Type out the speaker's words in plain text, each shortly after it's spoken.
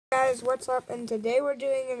guys, what's up? And today we're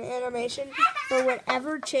doing an animation for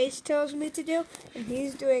whatever Chase tells me to do, and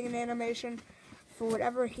he's doing an animation for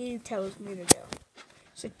whatever he tells me to do.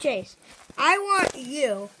 So Chase, I want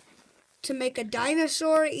you to make a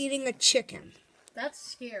dinosaur eating a chicken. That's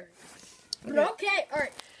scary. But okay,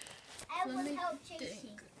 alright. I will help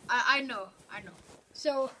Chasey. I know.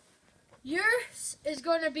 So yours is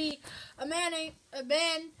going to be a man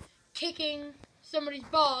kicking somebody's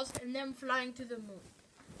balls and them flying to the moon.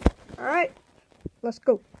 Alright, let's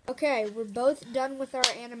go. Okay, we're both done with our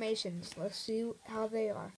animations. Let's see how they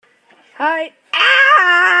are. Hi.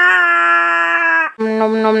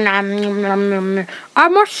 I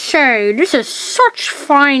must say, this is such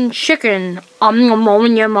fine chicken.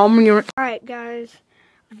 Alright guys,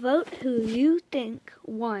 vote who you think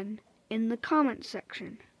won in the comments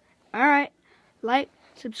section. Alright, like,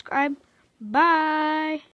 subscribe, bye.